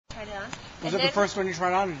tried it on. Was it the first one you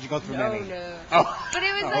tried on, or did you go through many? No. Oh. But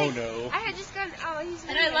it was Oh, no. I had just gone, he's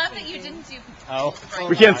And I love that you didn't do. Oh.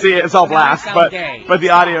 We can't see it, it's all black, but the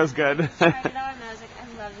audio is good. I tried it on, and I was like, I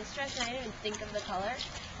love this dress, and I didn't even think of the color.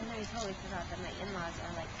 And then I totally forgot that my in-laws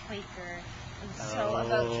are like Quaker and so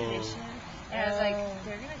about tradition. And I was like,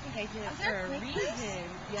 they're going to think I did it for a reason.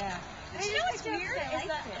 Yeah. But you know what's weird is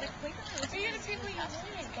that the Quaker Are you going to people you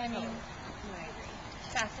I mean, no, I agree.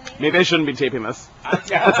 Fascinating. Maybe I shouldn't be taping this. Don't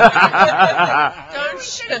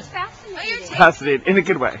it's fascinating. Fascinating, in a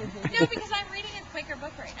good way. No, because I'm reading a Quaker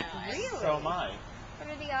book right now. Really? So am I. What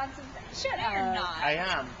are the odds of that? Shut up. You're not. I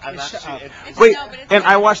am. I'm actually. Wait, and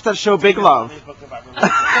I watched that show Big Love. No,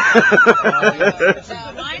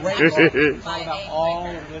 mine's Great actually book. It's by about a all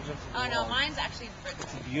Quaker. religions. Oh no, mine's actually written.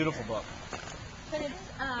 It's a beautiful book. But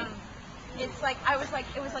it's like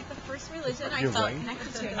it was like the first religion I You're felt right.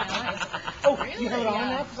 connected to in my life. Oh, you have it on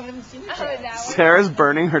now because I haven't seen it yet. Sarah's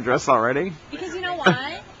burning her dress already. Because you know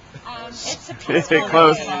why? It's a peaceful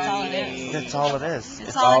Close. religion, that's all it is. That's all it is. It's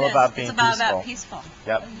It's all all it is. about being It's about peaceful. peaceful.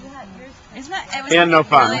 Yep. Isn't that? It was And no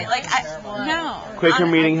fun. Really, no. Quaker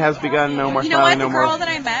meeting has begun, no more You know what? smiling, The no girl more... that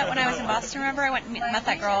I met when I was in Boston, remember? I went and met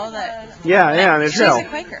that girl that... Yeah, on the She's trail. a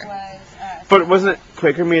Quaker. But wasn't it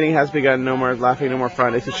Quaker meeting has begun, no more laughing, no more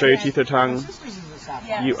fun. If you show your teeth or tongue,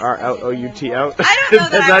 you are out, O-U-T out. I don't know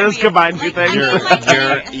that Is I that would just be- combined two like, I things? mean, like,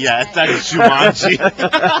 Yeah, it's like Jumanji.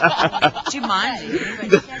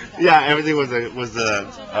 Jumanji. Yeah, everything was a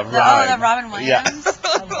Oh, rhyme. the Robin Williams. Yeah.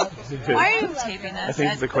 Why are you taping this? I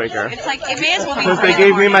think it's a Quaker. It's like, it may as well be Because 3 they in the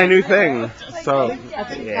gave me my morning. new thing. So, I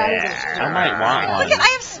might want one. Look, I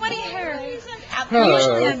have sweaty hair. Usually I'm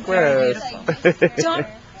very beautiful.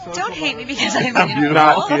 Don't hate me because I'm beautiful.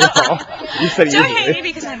 not beautiful. You said Don't usually. hate me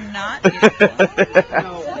because I'm not beautiful.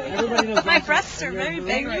 My breasts are very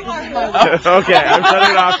big. You are. Okay, I'm shutting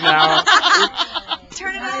it off now.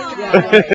 Turn it off.